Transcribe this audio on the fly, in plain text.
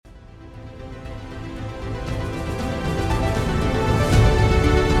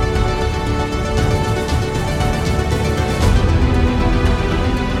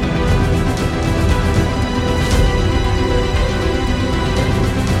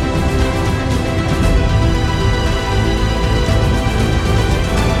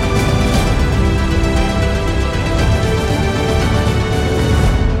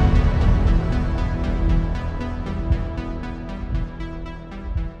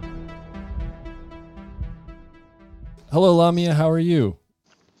Hello, Lamya. How are you?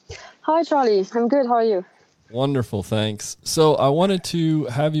 Hi, Charlie. I'm good. How are you? Wonderful, thanks. So, I wanted to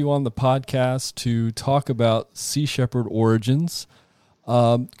have you on the podcast to talk about Sea Shepherd Origins.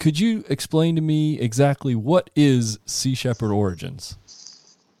 Could you explain to me exactly what is Sea Shepherd Origins?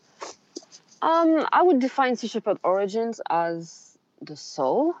 I would define Sea Shepherd origins as the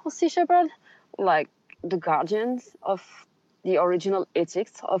soul of Sea Shepherd, like the guardians of the original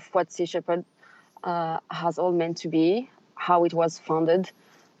ethics of what Sea Shepherd has all meant to be, how it was founded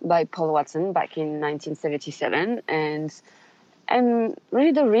by Paul Watson back in 1977, and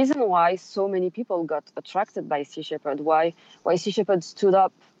really the reason why so many people got attracted by Sea Shepherd, why Sea Shepherd stood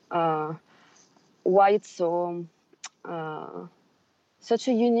up, uh, why it's uh, such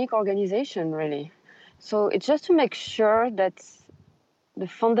a unique organization, really. So it's just to make sure that the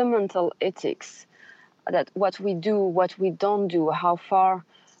fundamental ethics, that what we do, what we don't do, how far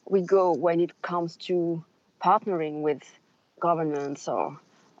we go when it comes to partnering with governments or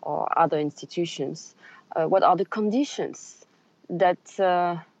other institutions, what are the conditions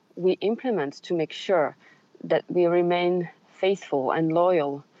that we implement to make sure that we remain faithful and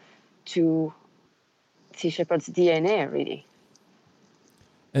loyal to Sea Shepherd's DNA, really.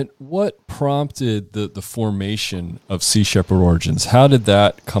 And what prompted the formation of Sea Shepherd Origins? How did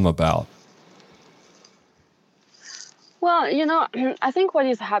that come about? Well, I think what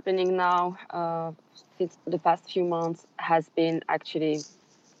is happening now, since the past few months, has been actually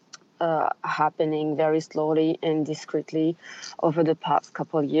happening very slowly and discreetly over the past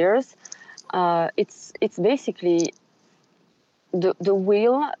couple of years. It's basically the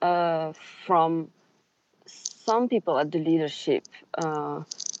will from some people at the leadership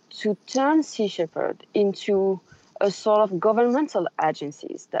to turn Sea Shepherd into a sort of governmental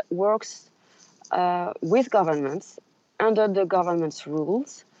agencies that works with governments under the government's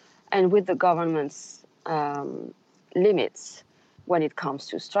rules and with the government's limits when it comes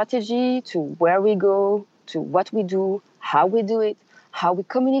to strategy, to where we go, to what we do, how we do it, how we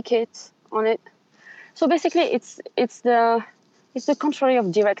communicate on it. So basically, it's the contrary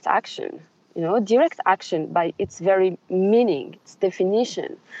of direct action. Direct action by its very meaning, its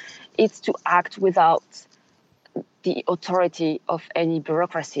definition, it's to act without the authority of any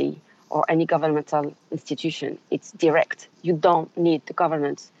bureaucracy or any governmental institution. It's direct. You don't need the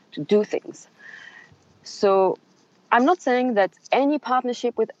government to do things. So I'm not saying that any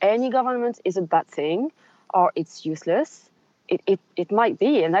partnership with any government is a bad thing or it's useless. It might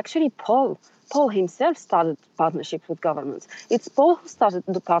be. And actually, Paul himself started partnerships with governments. It's Paul who started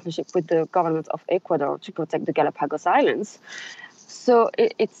the partnership with the government of Ecuador to protect the Galapagos Islands. So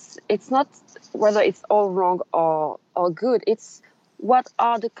it's not whether it's all wrong or good. It's what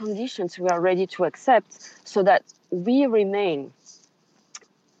are the conditions we are ready to accept so that we remain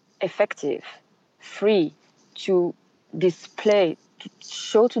effective, free to display, to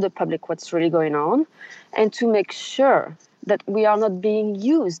show to the public what's really going on, and to make sure that we are not being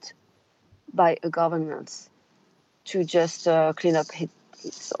used by a government to just clean up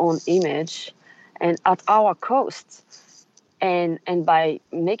its own image and at our cost, and by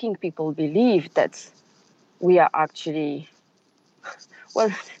making people believe that we are actually, well,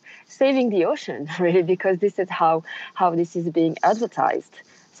 saving the ocean, really, because this is how this is being advertised.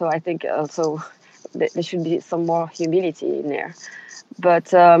 So I think also there should be some more humility in there.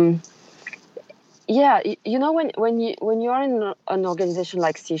 But yeah, when you are in an organization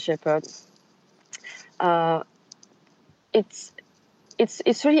like Sea Shepherd, uh, it's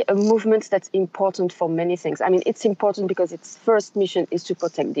it's really a movement that's important for many things. I mean, it's important because its first mission is to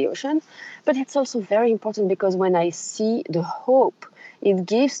protect the ocean, but it's also very important because when I see the hope it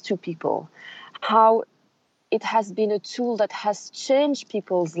gives to people, how it has been a tool that has changed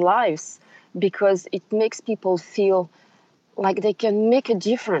people's lives because it makes people feel like they can make a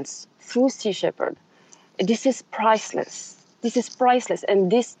difference through Sea Shepherd. This is priceless. This is priceless.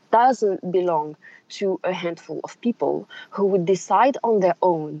 And this doesn't belong to a handful of people who would decide on their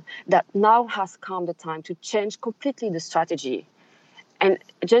own that now has come the time to change completely the strategy and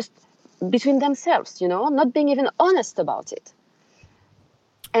just between themselves, not being even honest about it.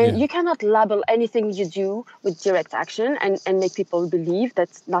 And Yeah. you cannot label anything you do with direct action and make people believe that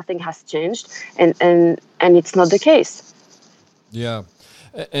nothing has changed and it's not the case. Yeah.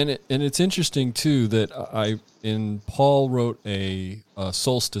 And it's interesting too that Paul wrote a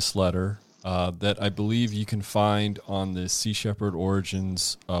solstice letter that I believe you can find on the Sea Shepherd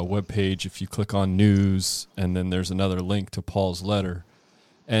Origins webpage if you click on news, and then there's another link to Paul's letter.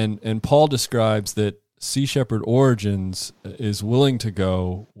 And Paul describes that Sea Shepherd Origins is willing to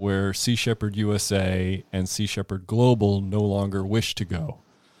go where Sea Shepherd USA and Sea Shepherd Global no longer wish to go.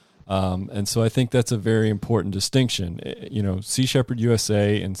 And so I think that's a very important distinction. Sea Shepherd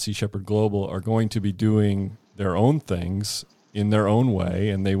USA and Sea Shepherd Global are going to be doing their own things in their own way,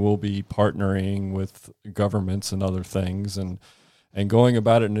 and they will be partnering with governments and other things and going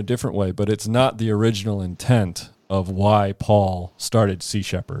about it in a different way. But it's not the original intent of why Paul started Sea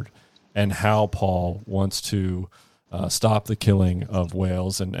Shepherd and how Paul wants to stop the killing of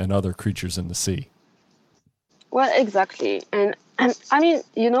whales and other creatures in the sea. Well, exactly. And I mean,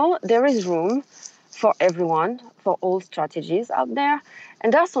 there is room for everyone, for all strategies out there.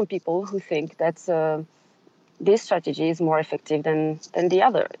 And there are some people who think that this strategy is more effective than the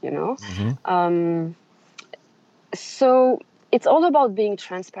other, Mm-hmm. So it's all about being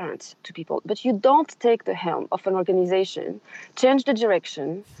transparent to people. But you don't take the helm of an organization, change the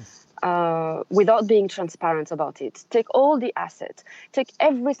direction, without being transparent about it. Take all the assets, take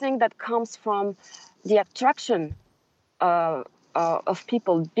everything that comes from the attraction of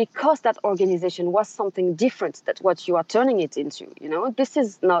people, because that organization was something different than what you are turning it into. This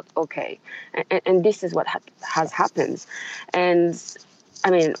is not okay, and this is what has happened. And I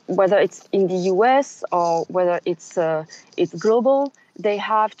mean, whether it's in the US or whether it's global, they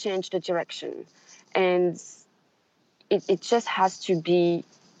have changed the direction, and it just has to be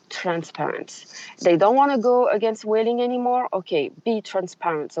transparent. They don't want to go against whaling anymore. Okay, be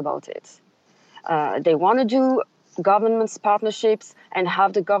transparent about it. They want to do governments partnerships and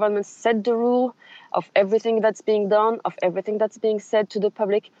have the government set the rule of everything that's being done, of everything that's being said to the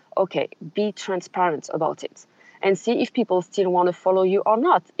public. Okay, be transparent about it and see if people still want to follow you or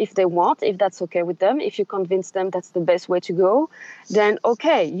not. If they want, if that's okay with them, if you convince them that's the best way to go, then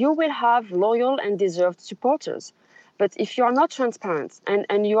okay, you will have loyal and deserved supporters. But if you are not transparent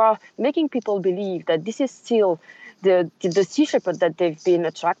and you are making people believe that this is still the Sea Shepherd that they've been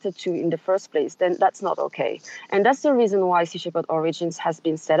attracted to in the first place, then that's not okay. And that's the reason why Sea Shepherd Origins has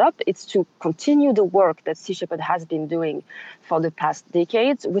been set up. It's to continue the work that Sea Shepherd has been doing for the past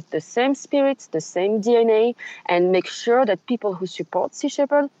decades with the same spirit, the same DNA, and make sure that people who support Sea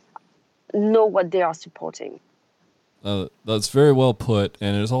Shepherd know what they are supporting. That's very well put,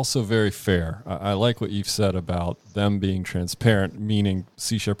 and it is also very fair. I like what you've said about them being transparent, meaning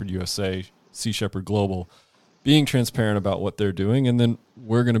Sea Shepherd USA, Sea Shepherd Global, being transparent about what they're doing, and then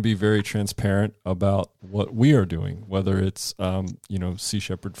we're going to be very transparent about what we are doing, whether it's Sea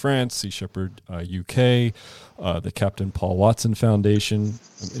Shepherd France, Sea Shepherd UK, the Captain Paul Watson Foundation.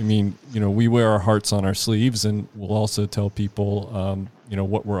 I mean, we wear our hearts on our sleeves, and we'll also tell people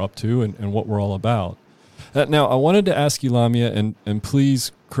what we're up to and what we're all about. Now, I wanted to ask you, Lamya, and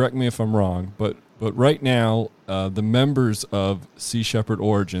please correct me if I'm wrong, but right now, the members of Sea Shepherd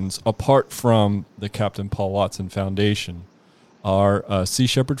Origins, apart from the Captain Paul Watson Foundation, are Sea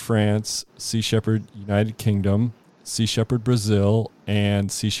Shepherd France, Sea Shepherd United Kingdom, Sea Shepherd Brazil,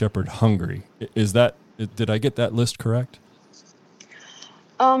 and Sea Shepherd Hungary. Did I get that list correct?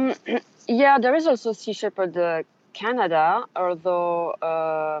 Yeah, there is also Sea Shepherd Canada, although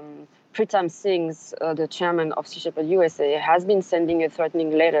Pritam Singh, the chairman of Sea Shepherd USA, has been sending a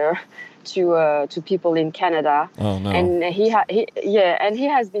threatening letter to people in Canada. Oh no! And he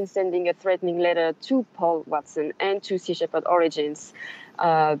has been sending a threatening letter to Paul Watson and to Sea Shepherd Origins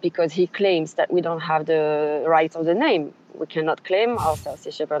because he claims that we don't have the right of the name. We cannot claim ourselves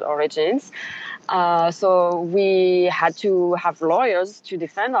Sea Shepherd Origins. So we had to have lawyers to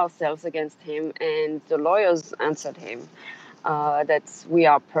defend ourselves against him, and the lawyers answered him that we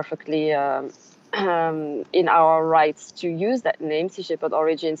are perfectly in our rights to use that name. Sea Shepherd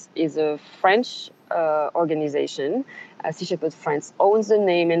Origins is a French organization. Sea Shepherd France owns the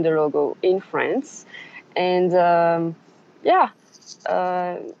name and the logo in France. And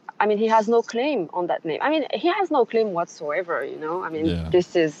I mean, he has no claim on that name. I mean, he has no claim whatsoever, I mean, yeah.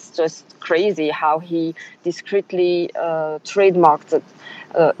 This is just crazy how he discreetly trademarked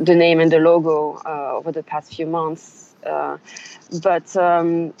the name and the logo over the past few months. But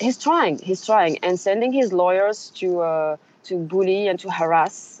he's trying, and sending his lawyers to bully and to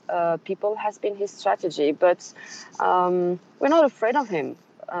harass people has been his strategy. But we're not afraid of him.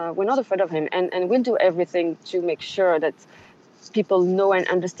 And we'll do everything to make sure that people know and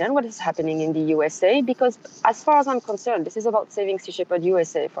understand what is happening in the USA, because as far as I'm concerned, this is about saving Sea Shepherd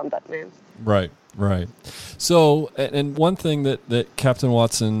USA from that man. Right. So, and one thing that Captain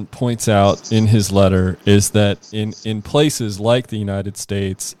Watson points out in his letter is that in places like the United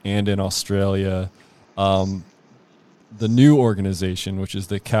States and in Australia, the new organization, which is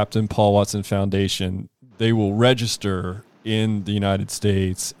the Captain Paul Watson Foundation, they will register in the United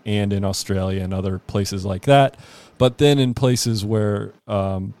States and in Australia and other places like that. But then in places where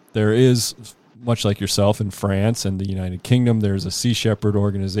there is much like yourself in France and the United Kingdom, there's a Sea Shepherd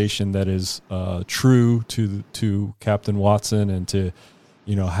organization that is true to Captain Watson and to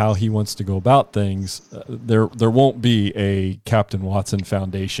how he wants to go about things. There won't be a Captain Watson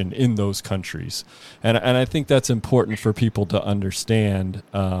Foundation in those countries, and I think that's important for people to understand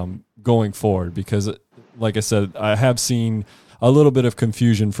going forward, because, like I said, I have seen a little bit of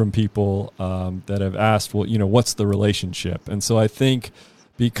confusion from people that have asked, well, what's the relationship? And so I think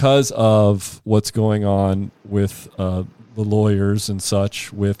because of what's going on with the lawyers and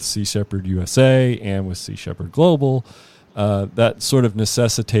such with Sea Shepherd USA and with Sea Shepherd Global, that sort of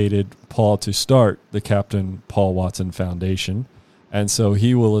necessitated Paul to start the Captain Paul Watson Foundation. And so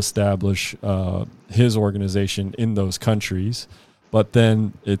he will establish his organization in those countries. But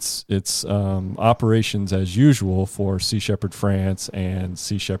then it's operations as usual for Sea Shepherd France and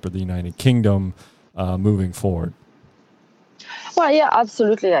Sea Shepherd the United Kingdom moving forward. Well, yeah,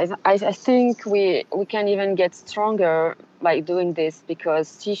 absolutely. I think we can even get stronger by doing this, because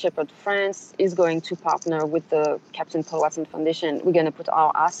Sea Shepherd France is going to partner with the Captain Paul Watson Foundation. We're going to put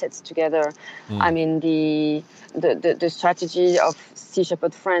our assets together. I mean, the strategy of Sea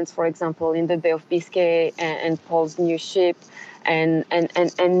Shepherd France, for example, in the Bay of Biscay and Paul's new ship, and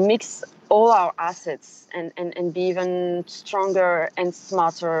mix all our assets and be even stronger and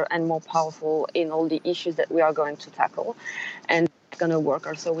smarter and more powerful in all the issues that we are going to tackle. And going to work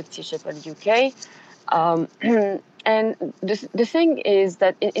also with Sea Shepherd UK. And the thing is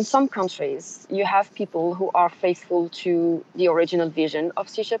that in some countries, you have people who are faithful to the original vision of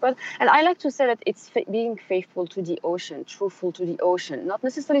Sea Shepherd. And I like to say that it's being faithful to the ocean, truthful to the ocean, not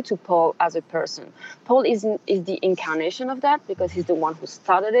necessarily to Paul as a person. Paul is the incarnation of that, because he's the one who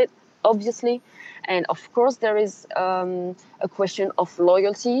started it, obviously. And of course, there is a question of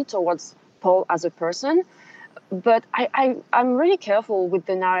loyalty towards Paul as a person. But I'm really careful with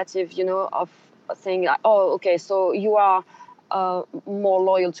the narrative, of saying, like, oh, okay, so you are more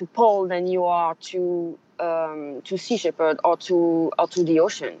loyal to Paul than you are to Sea Shepherd or to the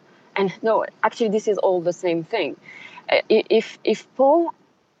ocean. And no, actually, this is all the same thing. If Paul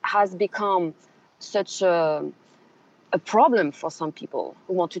has become such a problem for some people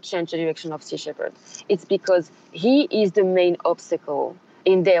who want to change the direction of Sea Shepherd, it's because he is the main obstacle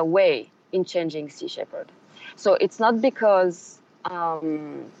in their way in changing Sea Shepherd. So it's not because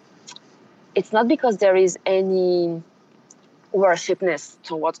there is any worshipness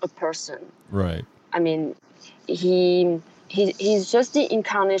towards a person. Right. I mean, he's just the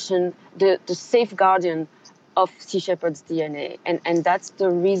incarnation, the safeguardian of Sea Shepherd's DNA, and that's the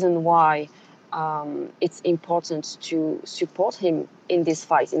reason why it's important to support him in this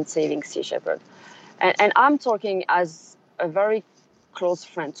fight in saving Sea Shepherd. And I'm talking as a very close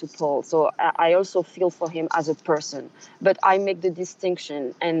friend to Paul, so I also feel for him as a person, but I make the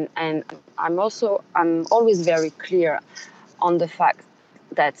distinction, and I'm always very clear on the fact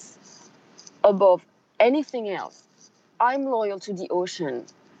that above anything else, I'm loyal to the ocean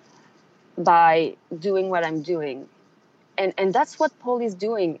by doing what I'm doing, and that's what Paul is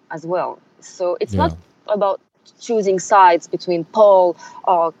doing as well. So it's not about choosing sides between Paul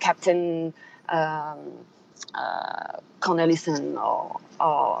or Captain Cornelissen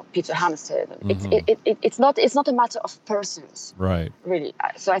or Peter Hammerstead. It's not a matter of persons, right? Really.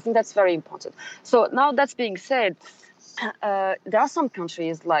 So I think that's very important. So now, that's being said, there are some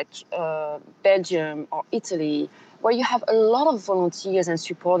countries like Belgium or Italy where you have a lot of volunteers and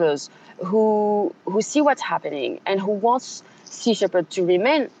supporters who see what's happening and who wants Sea Shepherd to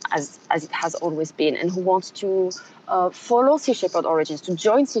remain as it has always been, and who wants to follow Sea Shepherd Origins, to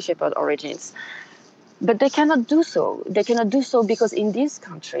join Sea Shepherd Origins. But they cannot do so. They cannot do so because in these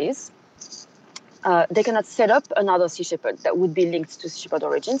countries, they cannot set up another Sea Shepherd that would be linked to Sea Shepherd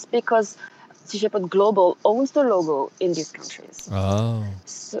Origins, because Sea Shepherd Global owns the logo in these countries. Oh.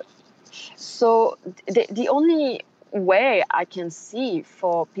 So the only way I can see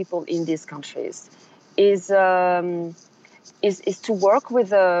for people in these countries is to work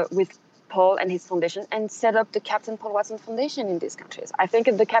with Paul and his foundation and set up the Captain Paul Watson Foundation in these countries. I think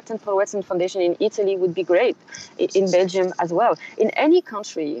the Captain Paul Watson Foundation in Italy would be great, in Belgium as well, in any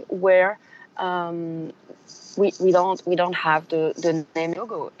country where we don't have the name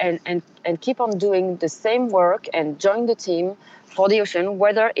logo, and keep on doing the same work and join the team for the ocean,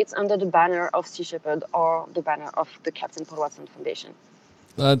 whether it's under the banner of Sea Shepherd or the banner of the Captain Paul Watson Foundation.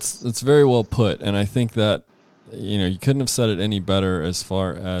 That's very well put, and I think that you couldn't have said it any better as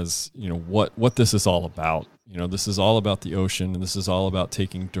far as what this is all about. This is all about the ocean, and this is all about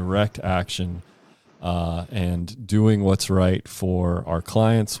taking direct action and doing what's right for our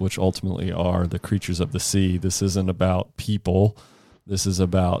clients, which ultimately are the creatures of the sea. This isn't about people. This is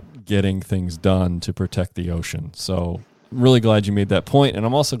about getting things done to protect the ocean. So I'm really glad you made that point. And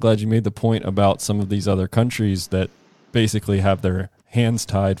I'm also glad you made the point about some of these other countries that basically have their hands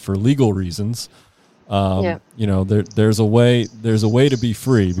tied for legal reasons. There's a way to be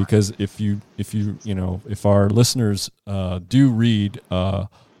free, because if our listeners do read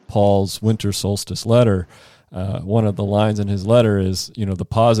Paul's winter solstice letter, one of the lines in his letter is, the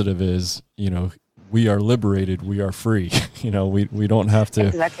positive is, we are liberated, we are free. We don't have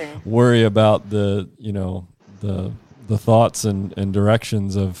to worry about the thoughts and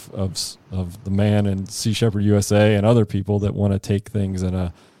directions of the man in Sea Shepherd USA and other people that want to take things in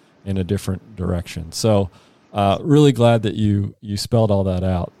a different direction. So really glad that you spelled all that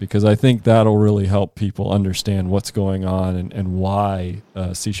out, because I think that'll really help people understand what's going on and why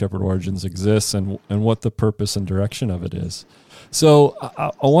Sea Shepherd Origins exists and what the purpose and direction of it is. So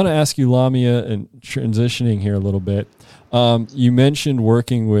I want to ask you, Lamya, and transitioning here a little bit, you mentioned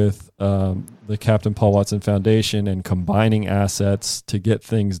working with the Captain Paul Watson Foundation and combining assets to get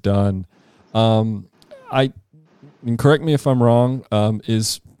things done. And correct me if I'm wrong,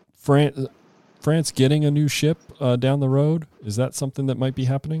 is France getting a new ship down the road? Is that something that might be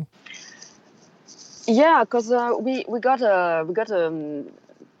happening? Yeah, because we got a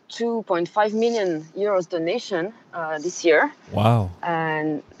 2.5 million euros donation this year. Wow!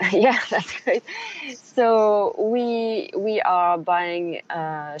 And yeah, that's great. So we are buying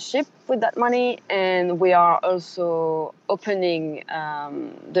a ship with that money, and we are also opening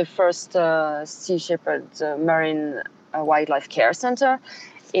the first Sea Shepherd Marine Wildlife Care Center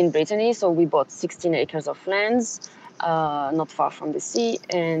in Brittany. So we bought 16 acres of lands not far from the sea,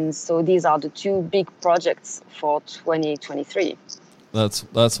 and so these are the two big projects for 2023.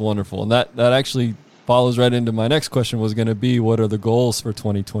 That's wonderful, and that actually follows right into my next question, was going to be, what are the goals for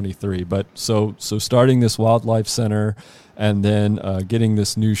 2023? But so starting this wildlife center and then getting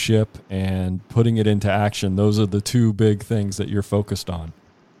this new ship and putting it into action, those are the two big things that you're focused on.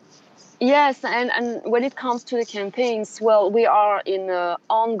 Yes, and when it comes to the campaigns, well, we are in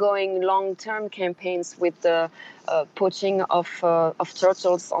ongoing long-term campaigns with the poaching of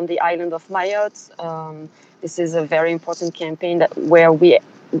turtles on the island of Mayotte. This is a very important campaign where we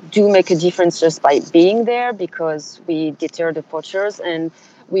do make a difference just by being there, because we deter the poachers, and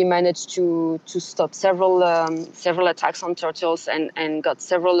we managed to stop several attacks on turtles and got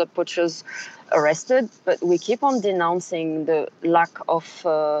several poachers arrested. But we keep on denouncing the lack of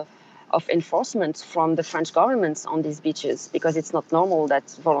enforcement from the French government on these beaches, because it's not normal that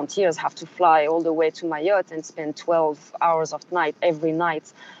volunteers have to fly all the way to Mayotte and spend 12 hours of night every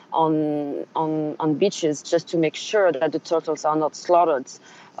night on beaches just to make sure that the turtles are not slaughtered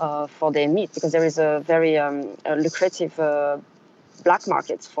for their meat, because there is a very lucrative black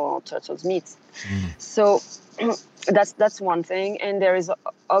market for turtles' meat. So that's one thing. And there is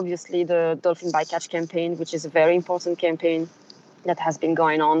obviously the dolphin bycatch campaign, which is a very important campaign that has been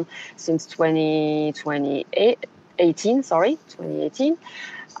going on since 2018.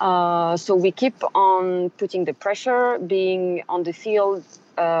 So we keep on putting the pressure, being on the field,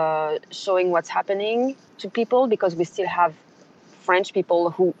 showing what's happening to people, because we still have French people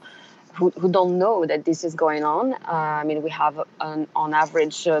who don't know that this is going on. We have on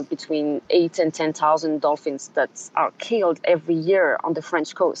average between 8,000 and 10,000 dolphins that are killed every year on the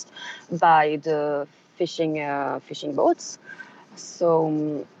French coast by the fishing boats. So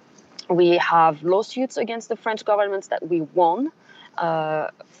we have lawsuits against the French government that we won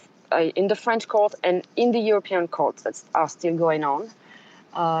in the French court and in the European courts that are still going on.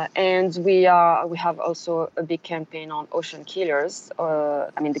 And we have also a big campaign on ocean killers.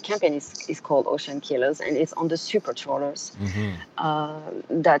 The campaign is called Ocean Killers, and it's on the super trawlers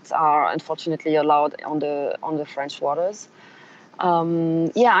that are unfortunately allowed on the French waters.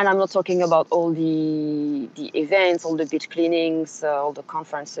 And I'm not talking about all the events, all the beach cleanings, all the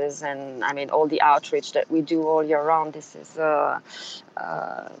conferences, and all the outreach that we do all year round. This is,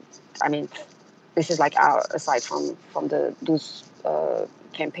 this is like aside from those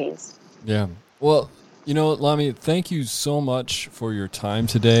campaigns. Yeah. Well, Lamya, thank you so much for your time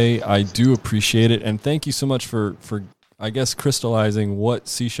today. I do appreciate it, and thank you so much for I guess crystallizing what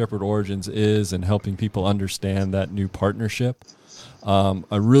Sea Shepherd Origins is and helping people understand that new partnership.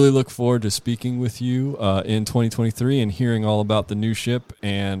 I really look forward to speaking with you in 2023 and hearing all about the new ship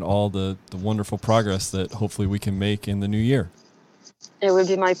and all the wonderful progress that hopefully we can make in the new year. It will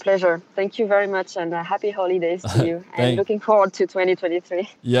be my pleasure. Thank you very much, and happy holidays to you. And looking forward to 2023.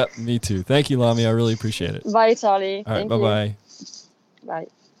 Yep, me too. Thank you, Lamya. I really appreciate it. Bye, Charlie. All right, bye-bye. Bye.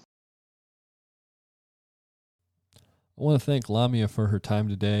 I want to thank Lamya for her time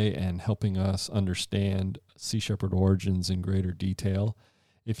today and helping us understand Sea Shepherd Origins in greater detail.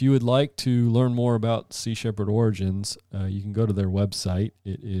 If you would like to learn more about Sea Shepherd Origins, you can go to their website.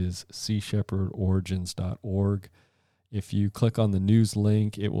 It is seashepherdorigins.org. If you click on the news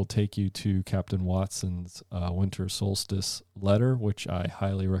link, it will take you to Captain Watson's winter solstice letter, which I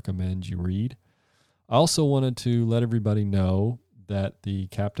highly recommend you read. I also wanted to let everybody know that the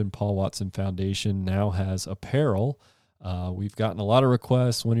Captain Paul Watson Foundation now has apparel. We've gotten a lot of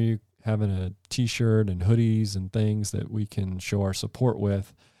requests. When are you having a t-shirt and hoodies and things that we can show our support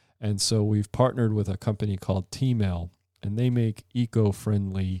with? And so we've partnered with a company called T-Mail, and they make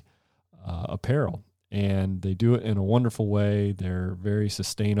eco-friendly apparel. And they do it in a wonderful way. They're very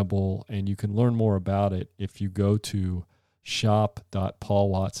sustainable, and you can learn more about it if you go to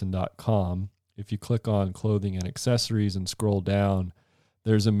shop.paulwatson.com. If you click on clothing and accessories and scroll down,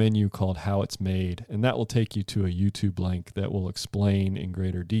 there's a menu called How It's Made, and that will take you to a YouTube link that will explain in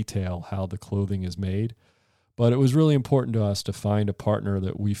greater detail how the clothing is made. But it was really important to us to find a partner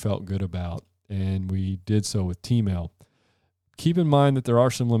that we felt good about, and we did so with T-Mail. Keep in mind that there are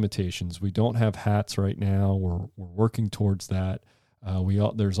some limitations. We don't have hats right now. We're working towards that.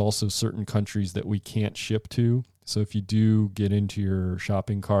 There's also certain countries that we can't ship to. So if you do get into your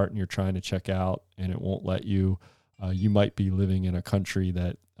shopping cart and you're trying to check out and it won't let you, you might be living in a country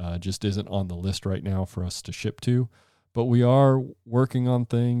that just isn't on the list right now for us to ship to. But we are working on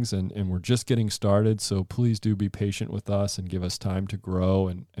things and we're just getting started. So please do be patient with us and give us time to grow.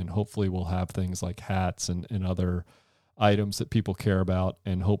 And hopefully we'll have things like hats and other items that people care about.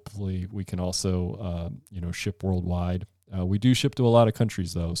 And hopefully we can also, ship worldwide. We do ship to a lot of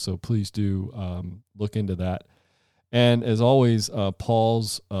countries though. So please do look into that. And as always,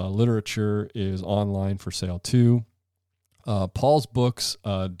 Paul's literature is online for sale too. Paul's books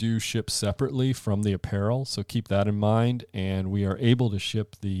do ship separately from the apparel, so keep that in mind. And we are able to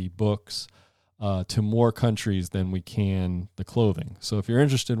ship the books to more countries than we can the clothing. So if you're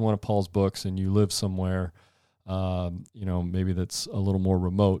interested in one of Paul's books and you live somewhere, maybe that's a little more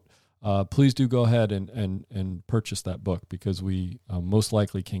remote, please do go ahead and purchase that book because we most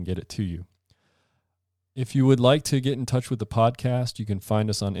likely can get it to you. If you would like to get in touch with the podcast, you can find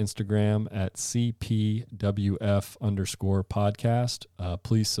us on Instagram at CPWF_podcast.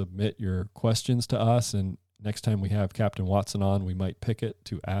 Please submit your questions to us, and next time we have Captain Watson on, we might pick it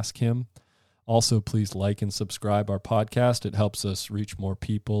to ask him. Also, please like and subscribe our podcast. It helps us reach more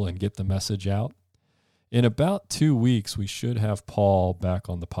people and get the message out. In about 2 weeks, we should have Paul back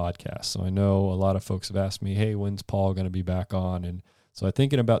on the podcast. So I know a lot of folks have asked me, hey, when's Paul going to be back on? And so I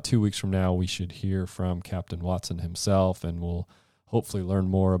think in about 2 weeks from now, we should hear from Captain Watson himself, and we'll hopefully learn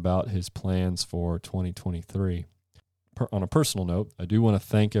more about his plans for 2023. On a personal note, I do want to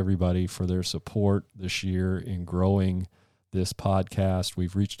thank everybody for their support this year in growing this podcast.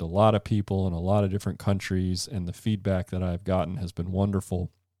 We've reached a lot of people in a lot of different countries, and the feedback that I've gotten has been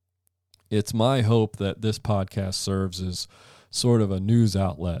wonderful. It's my hope that this podcast serves as sort of a news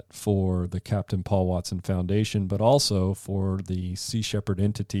outlet for the Captain Paul Watson Foundation, but also for the Sea Shepherd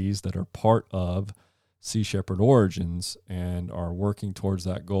entities that are part of Sea Shepherd Origins and are working towards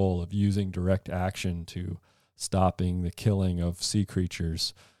that goal of using direct action to stopping the killing of sea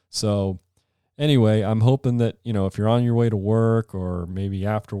creatures. So anyway, I'm hoping that, if you're on your way to work or maybe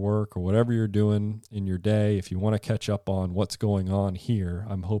after work or whatever you're doing in your day, if you want to catch up on what's going on here,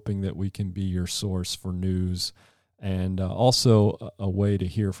 I'm hoping that we can be your source for news and also a way to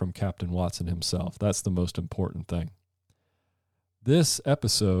hear from Captain Watson himself. That's the most important thing. This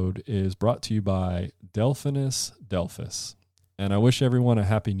episode is brought to you by Delphinus Delphis, and I wish everyone a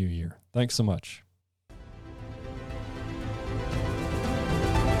happy new year. Thanks so much.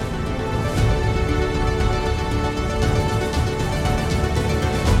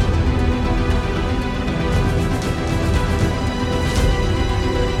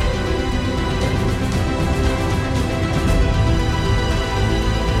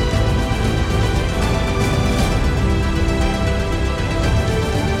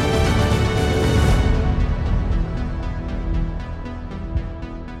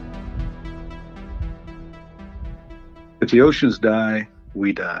 If the oceans die,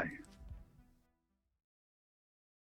 we die.